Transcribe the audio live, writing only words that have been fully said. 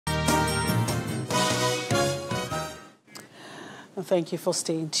And thank you for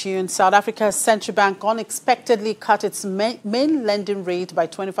staying tuned. South Africa's central bank unexpectedly cut its main lending rate by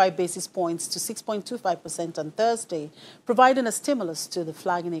 25 basis points to 6.25% on Thursday, providing a stimulus to the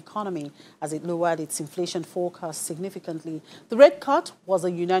flagging economy as it lowered its inflation forecast significantly. The rate cut was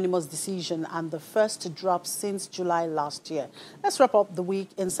a unanimous decision and the first drop since July last year. Let's wrap up the week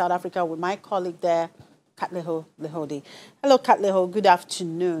in South Africa with my colleague there, Katleho Lehodi. Hello, Katleho. Good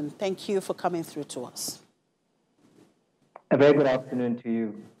afternoon. Thank you for coming through to us. A very good afternoon to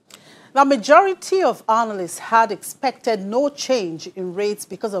you. The majority of analysts had expected no change in rates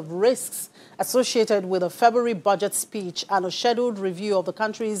because of risks associated with a February budget speech and a scheduled review of the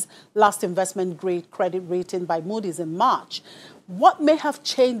country's last investment-grade credit rating by Moody's in March. What may have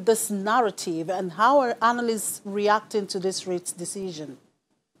changed this narrative, and how are analysts reacting to this rates decision?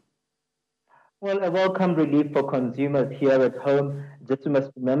 Well, a welcome relief for consumers here at home. Just you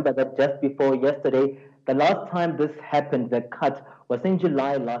must remember that just before yesterday, the last time this happened, the cut, was in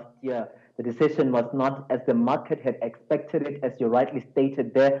July last year. The decision was not as the market had expected it, as you rightly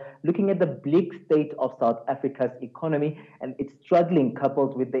stated there. Looking at the bleak state of South Africa's economy and its struggling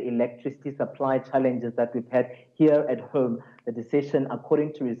coupled with the electricity supply challenges that we've had here at home, the decision,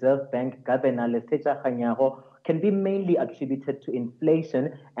 according to Reserve Bank Governor Lesetja Kganyago, can be mainly attributed to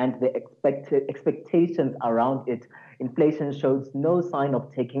inflation and the expectations around it. Inflation shows no sign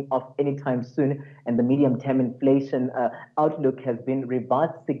of taking off anytime soon, and the medium-term inflation outlook has been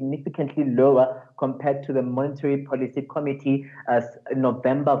revised significantly lower compared to the Monetary Policy Committee's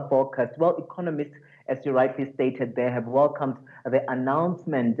November forecast. Well, economists, as you rightly stated, they have welcomed the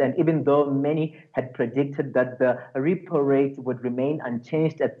announcement, and even though many had predicted that the repo rate would remain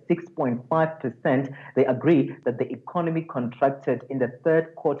unchanged at 6.5%, they agree that the economy contracted in the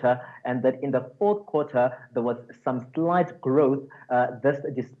third quarter and that in the fourth quarter there was some slight growth, this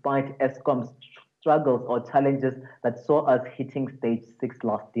despite Eskom's struggles or challenges that saw us hitting stage 6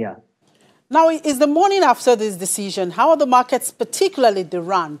 last year. Now, is the morning after this decision, how are the markets, particularly the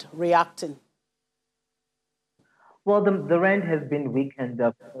rand, reacting? Well, the rand has been weakened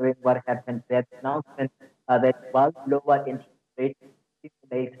following what happened. That announcement that while lower interest rates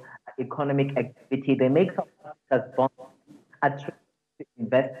stimulate economic activity, they make South Africa's bonds attractive to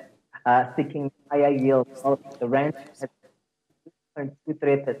invest, seeking higher yields. The rand has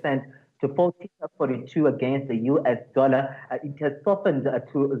 0.23% to 14.42 against the US dollar. It has softened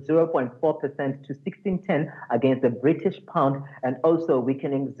to 0.4% to 16.10 against the British pound, and also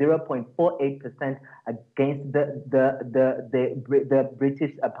weakening 0.48% against the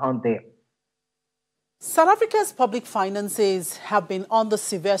British pound there. South Africa's public finances have been under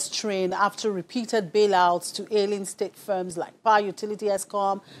severe strain after repeated bailouts to ailing state firms like Power Utility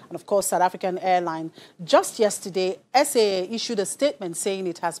Eskom and, of course, South African Airlines. Just yesterday, SAA issued a statement saying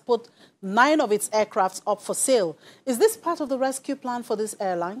it has put 9 of its aircrafts up for sale. Is this part of the rescue plan for this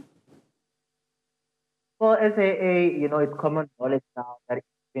airline? Well, SAA, it's common knowledge now that it's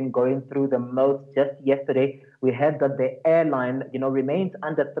been going through the most. Just yesterday, we heard that the airline, remains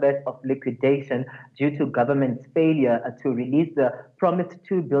under threat of liquidation due to government's failure to release the promised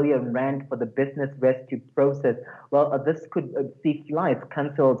 2 billion rand for the business rescue process. Well, this could see flights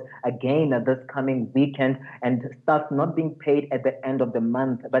cancelled again this coming weekend and staff not being paid at the end of the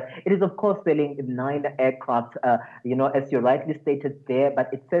month. But it is, of course, selling 9 aircraft, as you rightly stated there.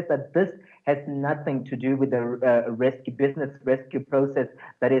 But it says that this has nothing to do with the business rescue process.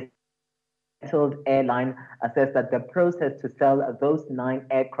 That is, settled airline says that the process to sell those 9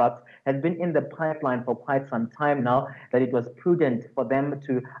 aircraft has been in the pipeline for quite some time now, that it was prudent for them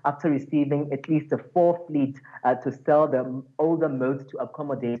to, after receiving at least 4 fleets, to sell the older modes to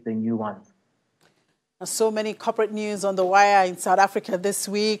accommodate the new ones. So many corporate news on the wire in South Africa this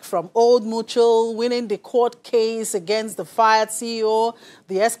week, from Old Mutual winning the court case against the fired CEO,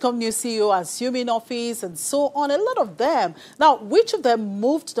 the Eskom new CEO assuming office, and so on, a lot of them. Now, which of them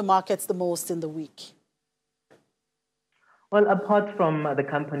moved the markets the most in the week? Well, apart from the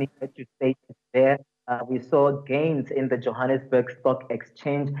company that you stated there, we saw gains in the Johannesburg Stock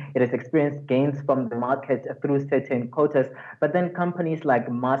Exchange. It has experienced gains from the market through certain quotas. But then companies like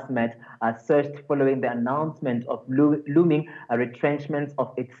Massmart surged following the announcement of looming retrenchments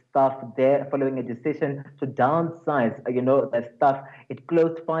of its staff there, following a decision to downsize, the staff. It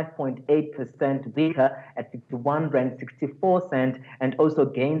closed 5.8% weaker at 51 rand 64 cents. And also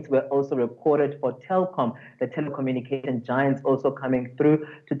gains were also recorded for Telkom, the telecommunication giants, also coming through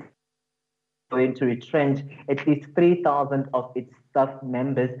to going to retrench at least 3,000 of its staff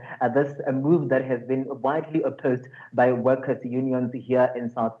members. This a move that has been widely opposed by workers' unions here in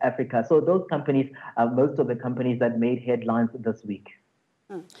South Africa. So those companies are most of the companies that made headlines this week.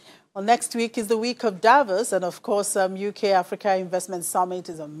 Well, next week is the week of Davos, and of course, UK-Africa Investment Summit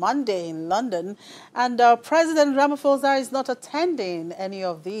is on Monday in London, and President Ramaphosa is not attending any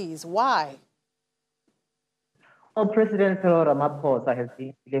of these. Why? Well, President Cyril Ramaphosa has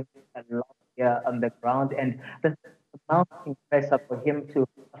been living a lot here on the ground, and there's mounting pressure for him to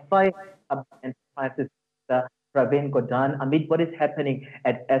fight up and crisis. Praveen Gordhan, amid what is happening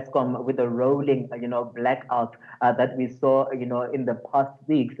at Eskom with the rolling, blackout that we saw, in the past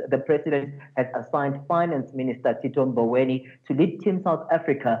weeks, the president has assigned Finance Minister Tito Mboweni to lead Team South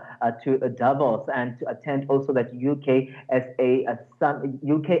Africa to Davos and to attend also that UK as a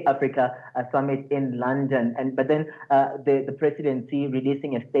UK Africa summit in London. But then the presidency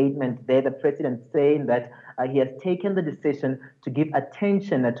releasing a statement there, the president saying that he has taken the decision to give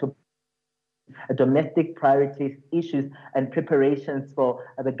attention to domestic priorities, issues, and preparations for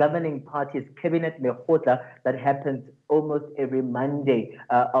the governing party's cabinet lekgotla that happens almost every Monday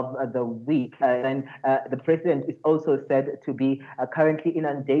of the week. And the president is also said to be currently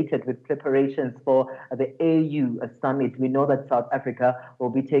inundated with preparations for the AU summit. We know that South Africa will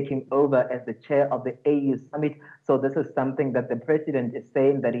be taking over as the chair of the AU summit. So this is something that the president is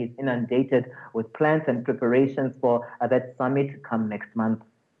saying that he's inundated with plans and preparations for that summit come next month.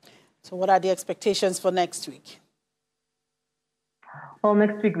 So what are the expectations for next week? Well,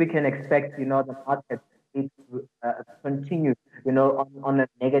 next week we can expect, the market to continue, on a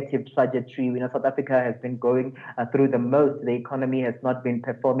negative trajectory. South Africa has been going through the most. The economy has not been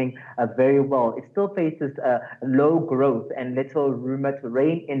performing very well. It still faces low growth and little room to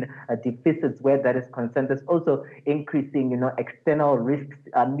rein in deficits where that is concerned. There's also increasing, external risks,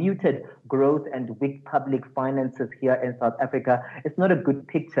 muted growth and weak public finances here in South Africa. It's not a good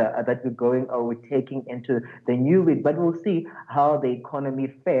picture that we're taking into the new week, but we'll see how the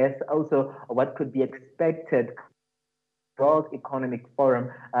economy fares. Also, what could be expected World Economic Forum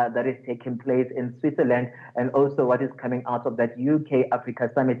that is taking place in Switzerland, and also what is coming out of that UK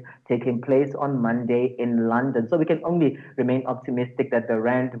Africa Summit taking place on Monday in London. So we can only remain optimistic that the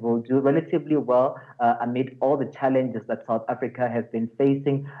Rand will do relatively well amid all the challenges that South Africa has been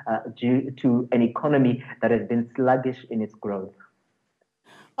facing due to an economy that has been sluggish in its growth.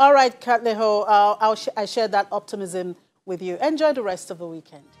 All right, Katleho, I share that optimism with you. Enjoy the rest of the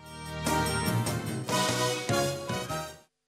weekend.